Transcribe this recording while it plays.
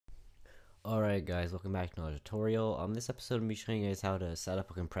Alright guys, welcome back to another tutorial. On this episode, I'm going to be showing you guys how to set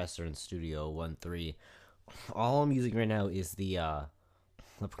up a compressor in Studio 1.3. All I'm using right now is the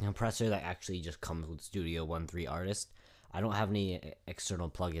compressor that actually just comes with Studio 1.3 Artist. I don't have any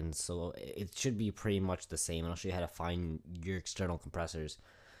external plugins, so it should be pretty much the same. I'll show you how to find your external compressors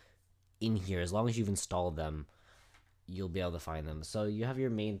in here. As long as you've installed them, you'll be able to find them. So you have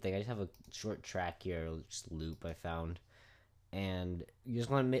your main thing. I just have a short track here, just loop I found. And you just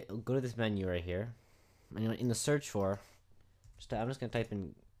want to go to this menu right here, and in the search for, I'm just gonna type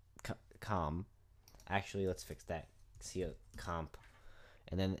in com. Actually, let's fix that. See a comp,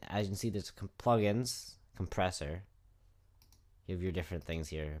 and then as you can see, there's plugins, compressor. You have your different things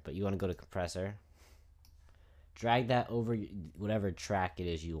here, but you want to go to compressor. Drag that over whatever track it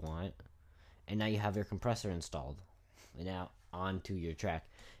is you want, and now you have your compressor installed. And now onto your track,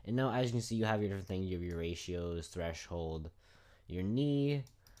 and now as you can see, you have your different things. You have your ratios, threshold, your knee,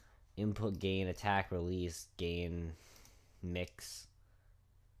 input, gain, attack, release, gain, mix,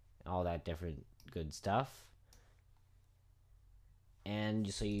 all that different good stuff.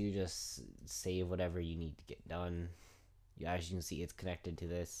 And so you just save whatever you need to get done. As you can see, it's connected to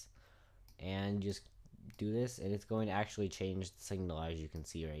this, and just do this, and it's going to actually change the signal, as you can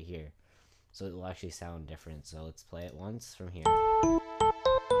see right here. So it will actually sound different. So let's play it once from here.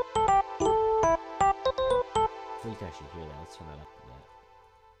 So you can actually hear that. Let's turn that up a bit.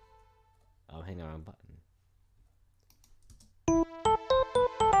 Oh, hang on, button.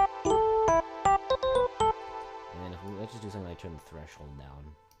 And then let's just do something like turn the threshold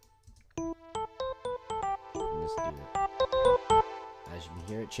down. And just do it. As you can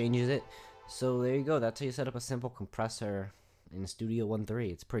hear, it changes it. So there you go. That's how you set up a simple compressor in Studio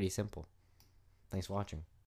 1.3. It's pretty simple. Thanks for watching.